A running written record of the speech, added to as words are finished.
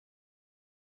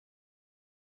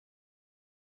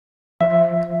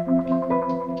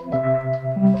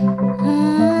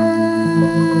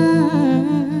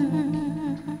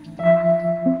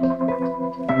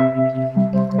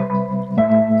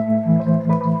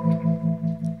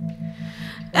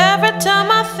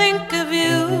time I think of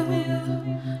you,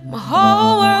 my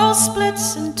whole world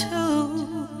splits in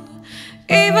two.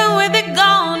 Even with it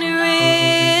gone, you're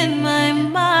in my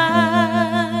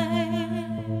mind.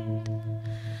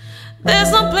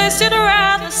 There's no place you'd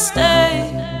rather stay,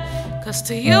 'cause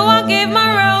to you I gave my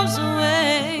rose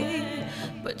away.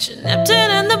 But you nipped it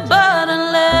in the bud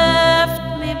and left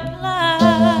me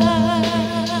blind.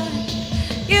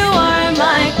 You are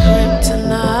my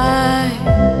kryptonite.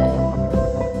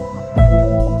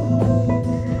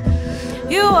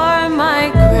 You are my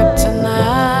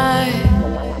kryptonite.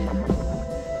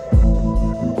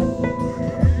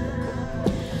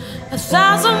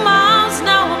 1,000 miles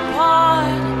now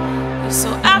apart, you're so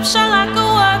abstract like a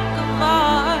work of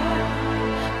art.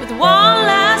 With one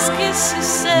last kiss you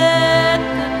said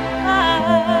goodbye.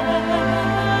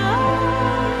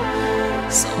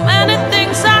 So many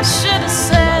things I should have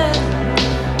said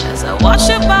as I watch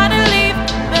your body leave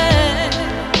the bed.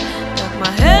 Duck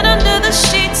my head under the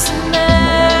sheets and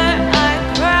there I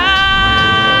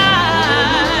cried.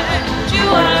 You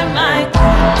are my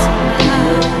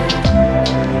kryptonite.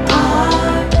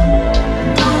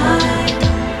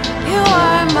 You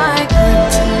are my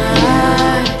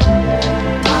kryptonite.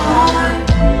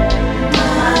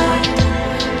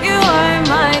 You are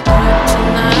my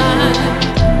kryptonite.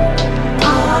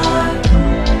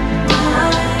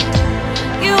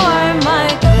 You are my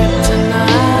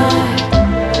kryptonite.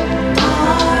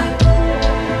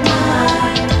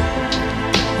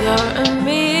 You're a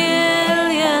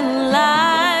million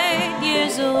light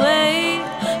years away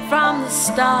from the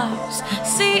stars.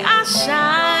 See, I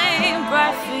shine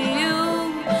bright for you,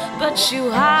 but you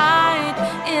hide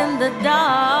in the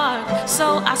dark. So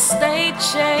I stay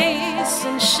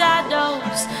chasing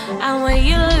shadows, and when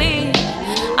you leave,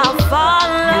 I'll follow.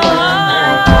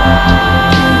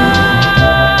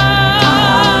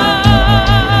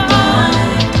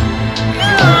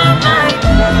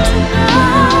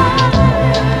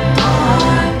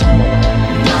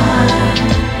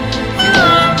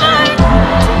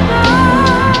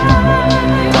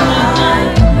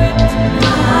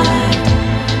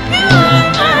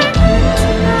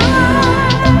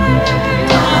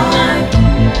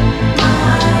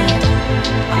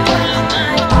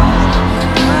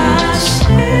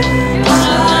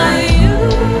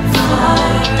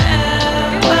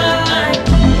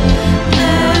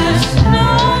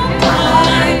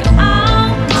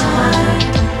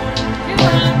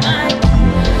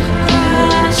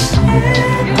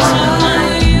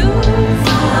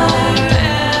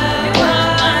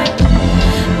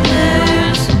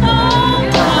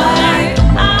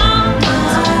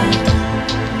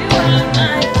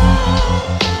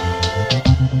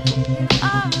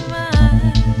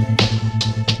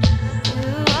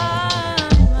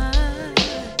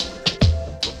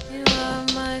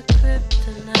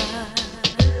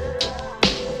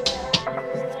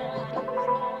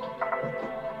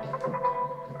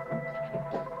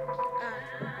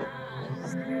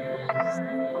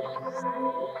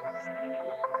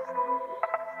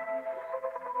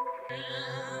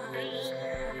 Yeah.